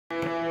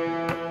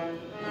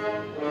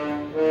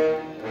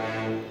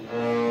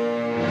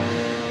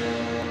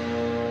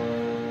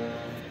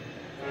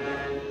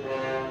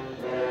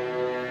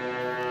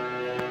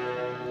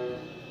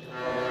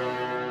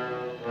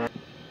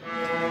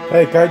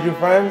Hey Kaiju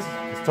fans,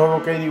 it's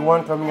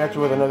Toro81 coming at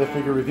you with another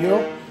figure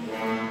review.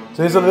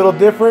 Today's a little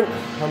different.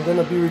 I'm going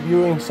to be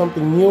reviewing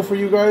something new for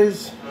you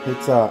guys.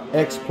 It's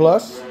X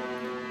Plus.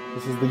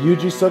 This is the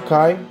Yuji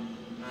Sakai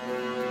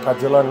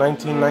Godzilla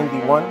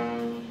 1991.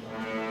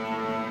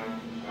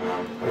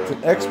 It's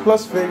an X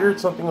Plus figure.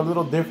 It's something a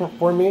little different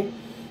for me.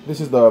 This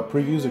is the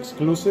previews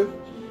exclusive.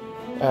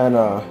 And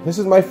this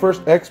is my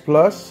first X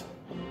Plus.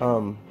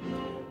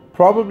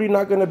 Probably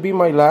not going to be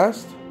my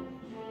last.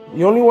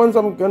 The only ones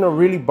I'm going to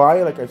really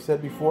buy, like I've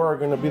said before, are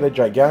going to be the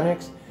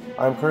Gigantics.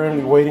 I'm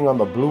currently waiting on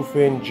the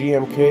Bluefin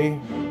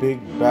GMK,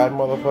 big bad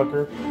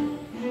motherfucker.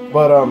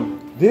 But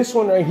this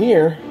one right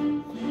here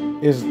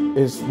is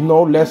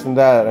no less than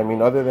that. I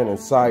mean, other than in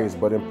size,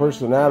 but in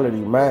personality,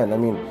 man. I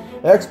mean,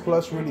 X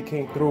Plus really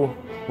came through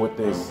with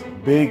this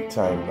big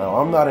time. Now,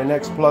 I'm not an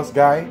X Plus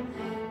guy.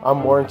 I'm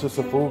more into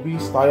Sofubi,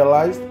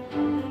 stylized.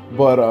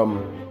 But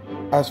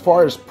as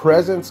far as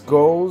presence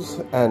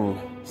goes and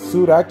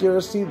suit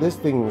accuracy, this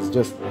thing is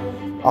just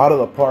out of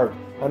the park.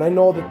 And I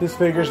know that this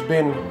figure's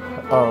been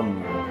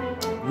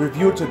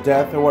reviewed to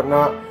death and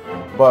whatnot,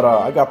 but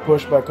I got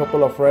pushed by a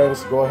couple of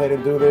friends to go ahead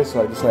and do this,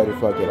 so I decided,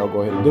 fuck it, I'll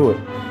go ahead and do it.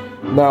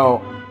 Now,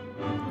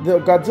 the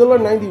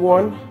Godzilla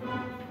 91,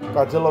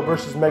 Godzilla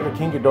vs. Mega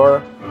King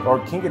Ghidorah, or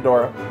King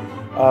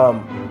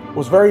Ghidorah,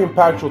 was very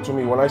impactful to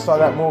me. When I saw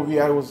that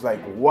movie, I was like,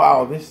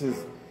 wow, this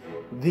is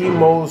the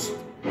most,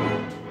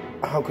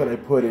 how could I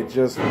put it,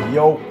 just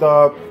yoked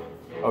up,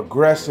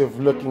 aggressive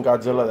looking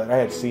Godzilla that I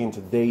had seen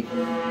to date.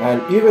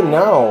 And even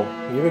now,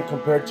 even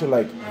compared to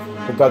like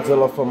the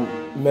Godzilla from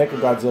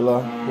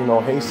Mechagodzilla, you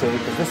know, Heisei,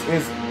 because this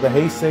is the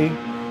Heisei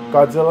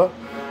Godzilla.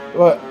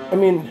 But I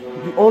mean,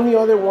 the only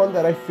other one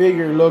that I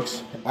figure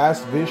looks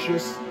as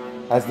vicious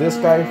as this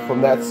guy from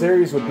that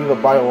series would be the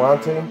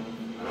Biollante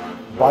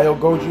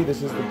Goji.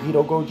 This is the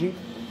Gedo Goji.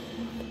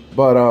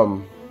 But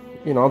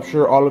you know, I'm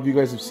sure all of you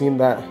guys have seen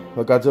that,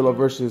 the Godzilla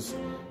versus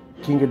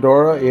King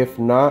Ghidorah. If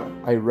not,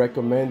 I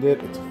recommend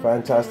it. It's a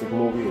fantastic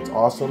movie. It's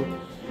awesome.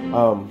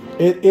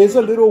 It is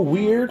a little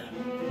weird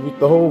with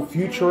the whole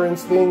futurance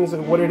things,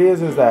 and what it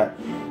is that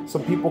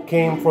some people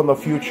came from the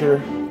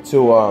future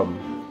to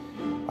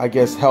I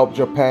guess help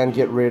Japan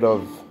get rid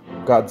of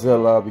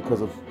Godzilla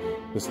because of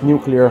this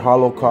nuclear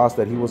holocaust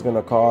that he was going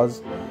to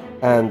cause.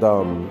 And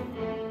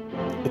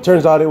it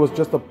turns out it was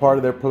just a part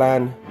of their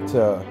plan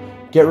to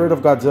get rid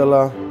of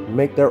Godzilla,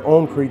 make their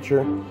own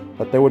creature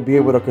that they would be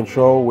able to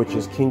control, which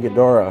is King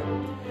Ghidorah.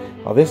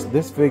 Now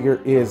this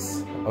figure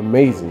is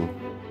amazing.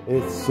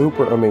 It's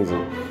super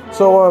amazing.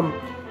 So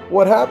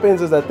what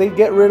happens is that they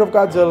get rid of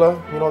Godzilla.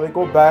 You know, they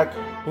go back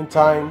in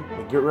time,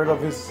 they get rid of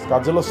his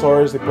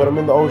Godzillasaurus, they put him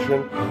in the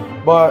ocean,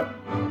 but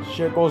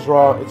shit goes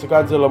wrong. It's a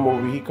Godzilla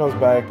movie. He comes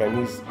back and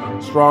he's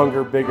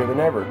stronger, bigger than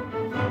ever.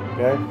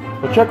 Okay,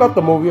 so check out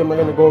the movie. I'm not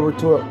gonna go over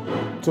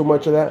too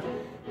much of that,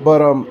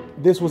 but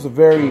this was a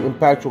very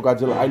impactful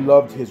Godzilla. I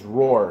loved his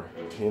roar,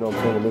 you know what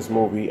I'm saying, in this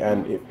movie,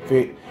 and it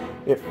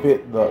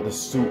fit the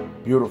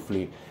suit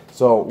beautifully.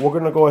 So we're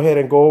gonna go ahead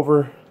and go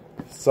over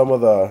some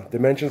of the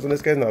dimensions on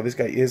this guy. Now this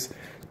guy is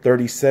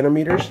 30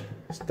 centimeters,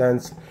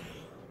 stands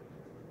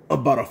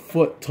about a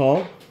foot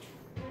tall,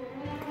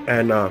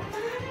 and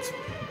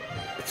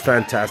it's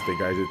fantastic,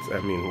 guys. It's,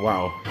 I mean,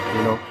 wow,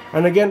 you know.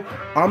 And again,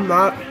 I'm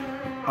not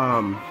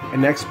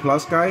an X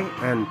Plus guy,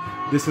 and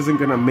this isn't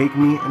gonna make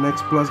me an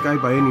X Plus guy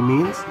by any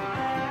means,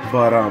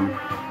 but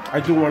I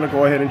do want to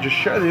go ahead and just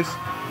share this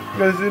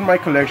because it's in my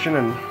collection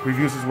and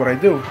reviews is what I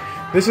do.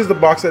 This is the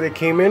box that it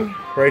came in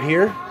right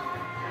here.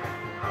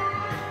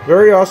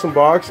 Very awesome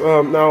box.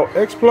 Now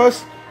X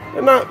Plus,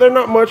 they're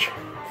not much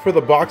for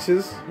the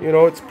boxes. You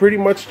know, it's pretty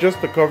much just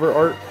the cover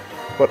art.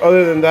 But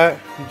other than that,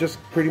 you just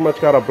pretty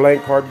much got a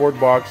blank cardboard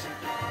box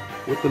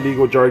with the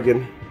legal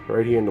jargon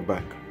right here in the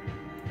back.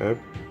 Okay.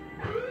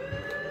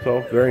 So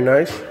very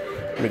nice.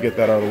 Let me get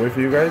that out of the way for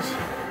you guys.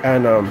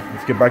 And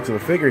let's get back to the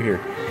figure here.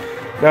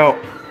 Now,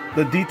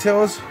 the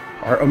details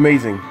are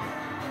amazing.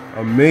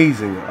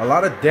 Amazing. A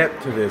lot of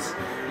depth to this.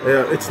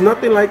 It's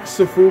nothing like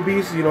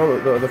Sofubi's, you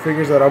know, the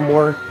figures that I'm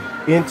more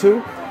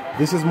into.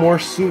 This is more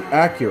suit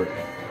accurate.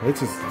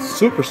 This is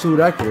super suit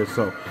accurate.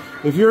 So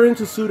if you're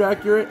into suit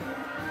accurate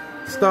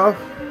stuff,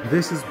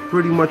 this is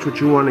pretty much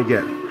what you want to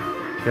get.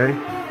 Okay,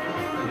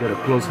 get a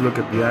close look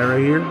at the eye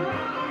right here.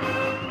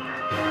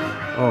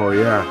 Oh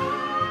yeah,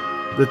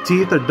 the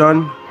teeth are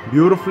done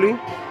beautifully,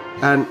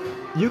 and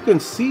you can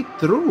see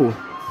through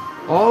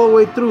all the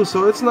way through,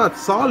 so it's not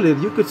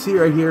solid. You could see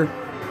right here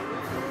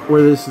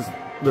where this is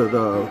the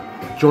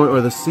joint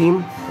or the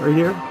seam right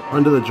here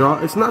under the jaw.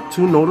 It's not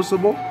too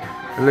noticeable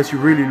unless you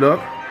really look,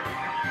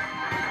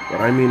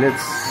 but I mean,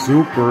 it's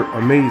super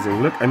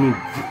amazing. Look, I mean,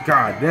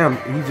 goddamn,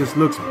 he just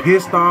looks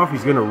pissed off.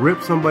 He's gonna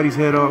rip somebody's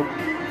head up,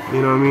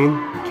 you know what I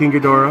mean? King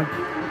Ghidorah.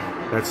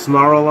 That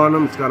snarl on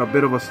him, it's got a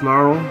bit of a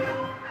snarl.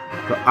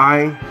 The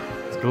eye,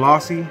 it's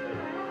glossy.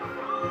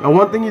 Now,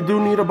 one thing you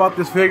do need about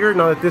this figure,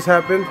 now that this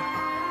happened,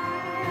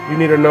 you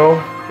need to know,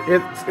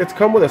 it's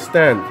come with a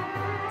stand,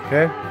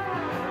 okay?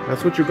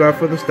 That's what you got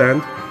for the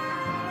stand.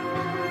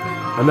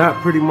 And that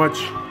pretty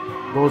much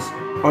goes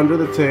under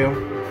the tail,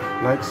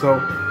 like so.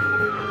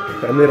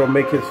 and it'll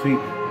make his feet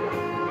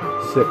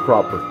sit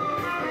proper.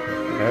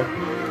 Okay,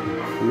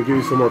 let me give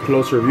you some more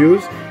closer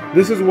views.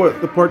 This is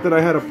what the part that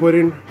I had to put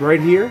in right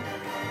here.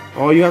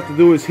 All you have to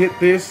do is hit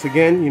this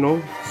again, you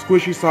know,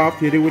 squishy soft,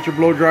 hit it with your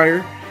blow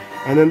dryer.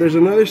 And then there's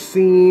another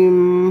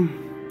seam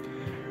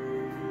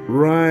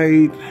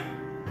right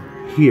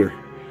here.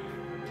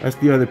 That's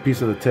the other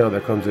piece of the tail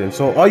that comes in.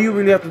 So all you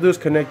really have to do is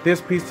connect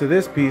this piece to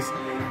this piece,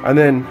 and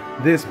then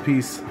this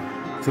piece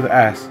to the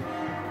ass.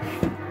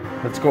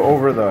 Let's go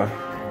over the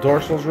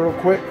dorsals real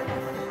quick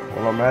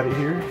while I'm at it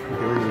here. Get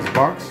rid of this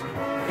box.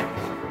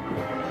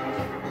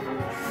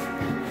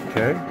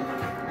 Okay.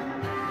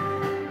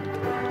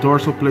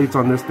 Dorsal plates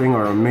on this thing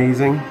are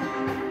amazing.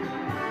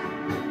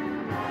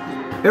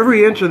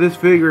 Every inch of this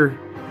figure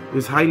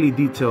is highly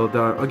detailed.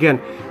 Again,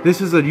 this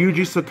is a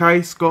Yuji Sakai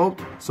sculpt,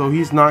 so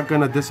he's not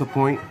gonna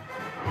disappoint.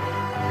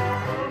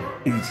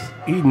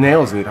 He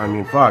nails it. I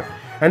mean, fuck.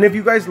 And if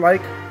you guys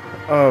like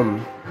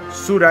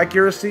suit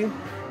accuracy,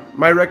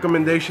 my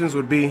recommendations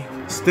would be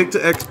stick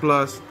to X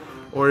Plus,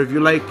 or if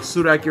you like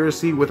suit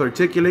accuracy with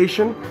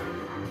articulation,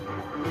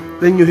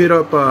 then you hit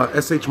up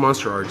SH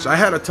Monster Arts. I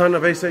had a ton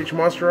of SH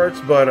Monster Arts,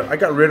 but I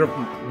got rid of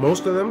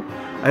most of them.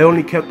 I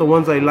only kept the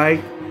ones I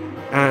liked,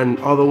 and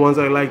all the ones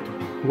I liked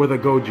were the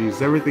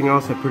Gojis. Everything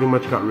else I pretty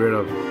much got rid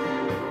of.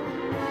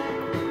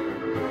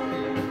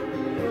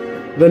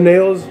 The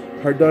nails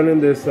are done in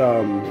this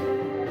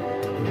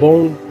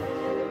bone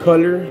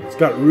color. It's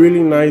got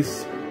really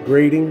nice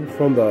grading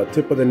from the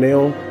tip of the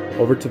nail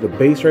over to the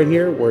base right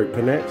here where it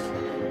connects.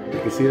 You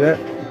can see that.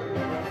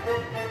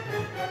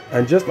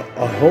 And just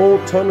a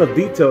whole ton of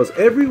details.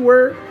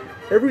 Everywhere,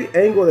 every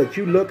angle that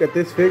you look at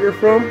this figure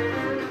from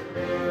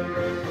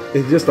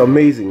is just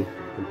amazing,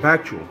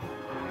 impactful.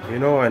 You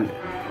know, and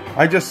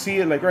I just see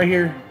it like right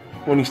here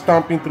when he's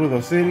stomping through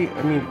the city.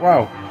 I mean,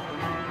 wow.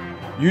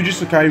 Yuji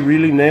Sakai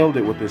really nailed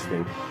it with this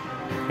thing.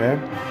 Okay.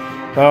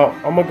 Now,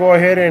 I'm going to go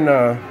ahead and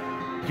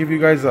give you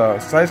guys a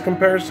size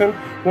comparison.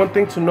 One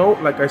thing to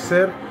note, like I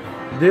said,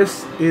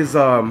 this is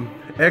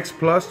X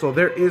Plus, so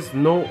there is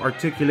no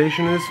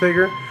articulation in this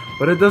figure,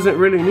 but it doesn't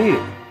really need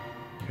it.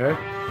 Okay.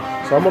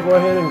 So I'm going to go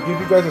ahead and give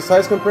you guys a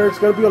size comparison. It's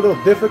going to be a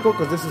little difficult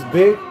because this is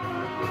big.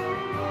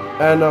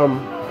 And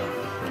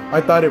I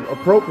thought it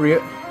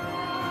appropriate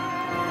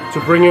to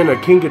bring in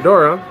a King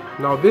Ghidorah.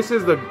 Now this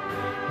is the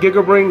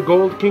Gigabrain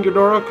Gold King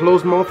Ghidorah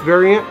closed mouth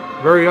variant.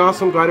 Very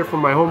awesome. Got it from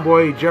my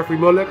homeboy Jeffrey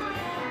Mullick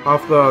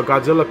off the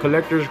Godzilla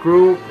Collectors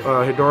Group,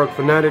 Hedoric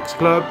Fanatics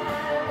Club.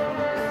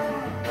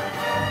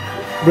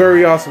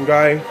 Very awesome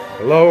guy.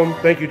 Hello,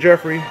 thank you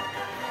Jeffrey.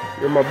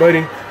 You're my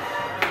buddy.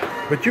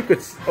 But you could,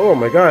 oh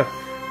my god.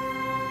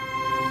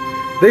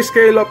 They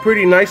scale up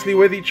pretty nicely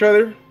with each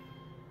other.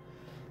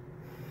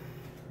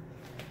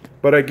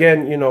 But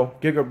again, you know,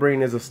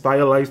 Gigabrain is a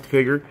stylized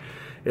figure.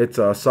 It's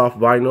a soft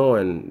vinyl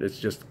and it's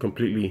just a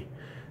completely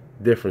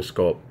different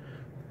sculpt.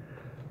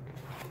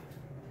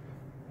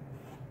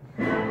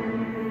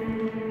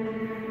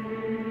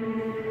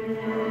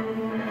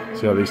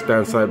 See how they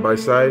stand side by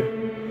side?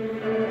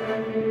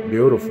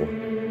 Beautiful.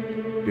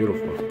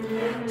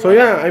 Beautiful. So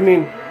yeah, I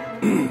mean,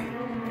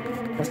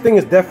 this thing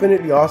is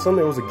definitely awesome.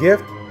 It was a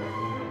gift.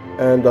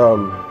 And,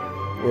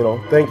 you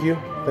know, thank you.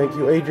 Thank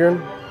you, Adrian,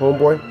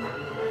 homeboy.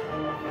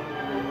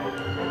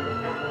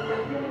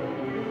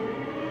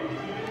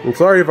 I'm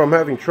sorry if I'm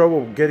having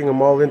trouble getting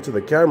them all into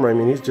the camera. I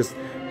mean,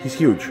 he's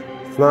huge.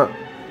 It's not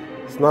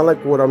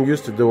like what I'm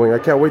used to doing. I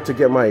can't wait to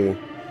get my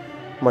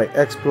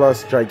X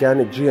Plus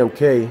gigantic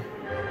GMK.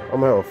 I'm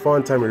gonna have a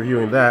fun time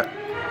reviewing that.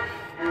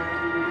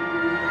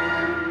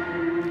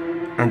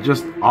 And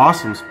just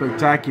awesome,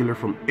 spectacular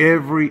from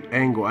every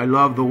angle. I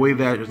love the way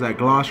that there's that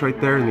gloss right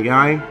there in the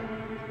eye.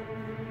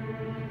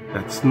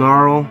 That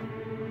snarl.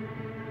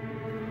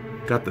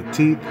 Got the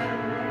teeth.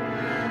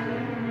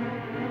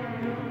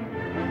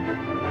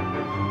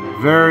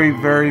 Very,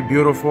 very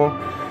beautiful.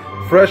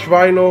 Fresh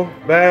vinyl,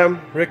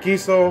 bam,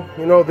 Rikiso.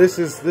 You know, this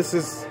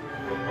is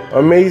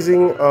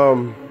amazing.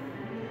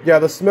 Yeah,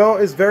 the smell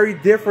is very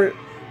different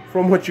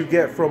from what you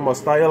get from a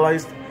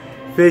stylized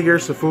figure,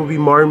 Sofubi,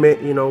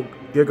 Marmot, you know,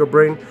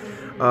 Gigabrain.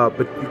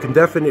 But you can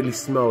definitely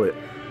smell it.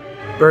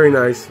 Very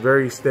nice,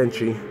 very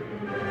stenchy.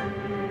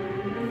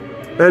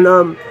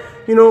 And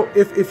you know,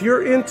 if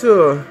you're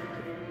into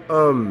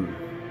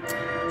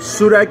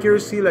suit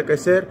accuracy, like I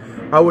said,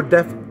 I would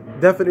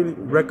definitely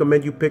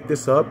recommend you pick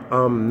this up.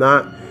 I'm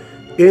not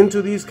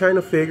into these kind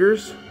of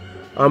figures.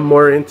 I'm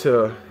more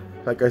into,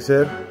 like I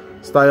said,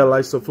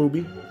 stylized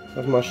Sofubi.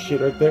 That's my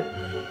shit right there.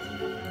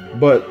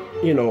 But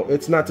you know,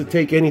 it's not to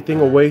take anything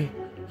away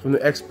from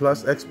the X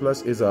Plus. X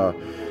Plus is a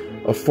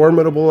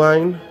formidable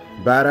line,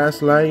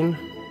 badass line,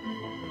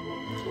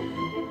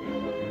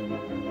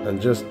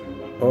 and just,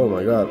 oh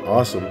my god,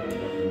 awesome.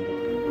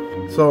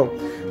 So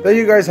there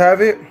you guys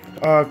have it.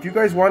 If you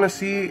guys want to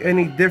see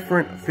any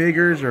different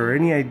figures or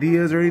any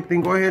ideas or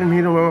anything, go ahead and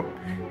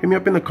hit me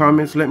up in the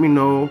comments. Let me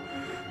know,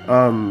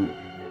 and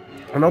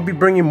I'll be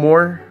bringing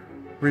more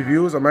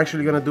reviews. I'm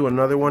actually gonna do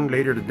another one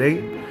later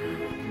today,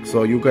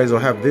 so you guys will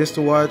have this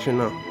to watch, and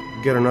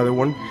get another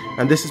one.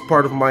 And this is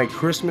part of my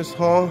Christmas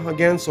haul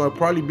again, so I'll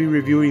probably be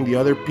reviewing the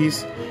other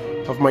piece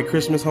of my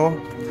Christmas haul.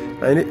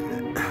 And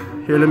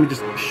here, let me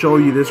just show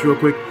you this real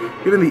quick.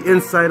 Even the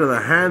inside of the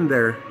hand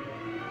there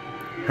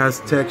has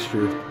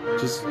texture.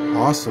 Just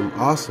awesome,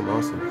 awesome,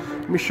 awesome.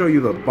 Let me show you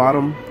the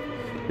bottom.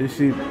 You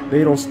see,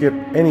 they don't skip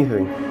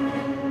anything.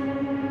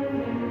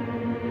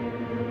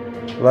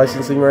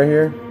 Licensing right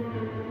here.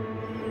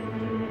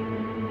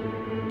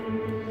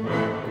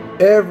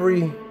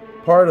 Every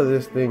part of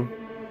this thing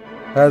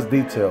has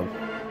detail.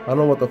 I don't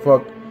know what the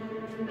fuck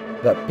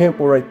that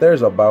pimple right there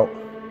is about,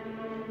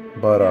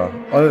 but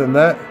other than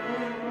that,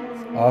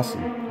 it's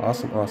awesome,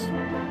 awesome, awesome.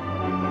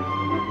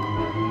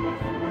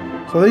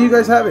 So there you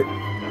guys have it.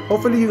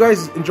 Hopefully you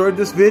guys enjoyed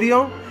this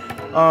video.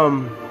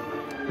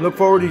 Look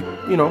forward to,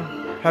 you know,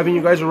 having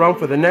you guys around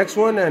for the next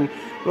one. And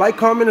like,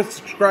 comment, and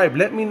subscribe.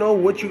 Let me know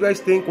what you guys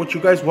think, what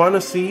you guys want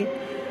to see,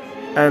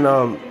 and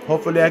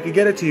hopefully I can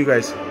get it to you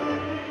guys.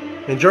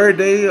 Enjoy your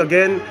day.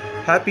 Again,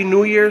 Happy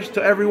New Year's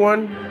to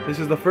everyone. This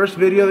is the first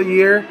video of the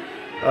year.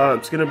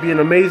 It's going to be an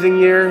amazing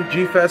year.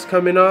 G-Fest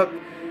coming up.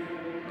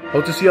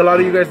 Hope to see a lot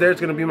of you guys there.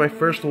 It's going to be my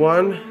first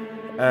one.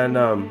 And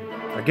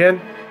again,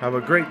 have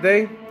a great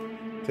day.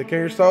 Take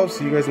care of yourselves.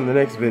 See you guys in the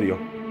next video.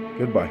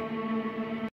 Goodbye.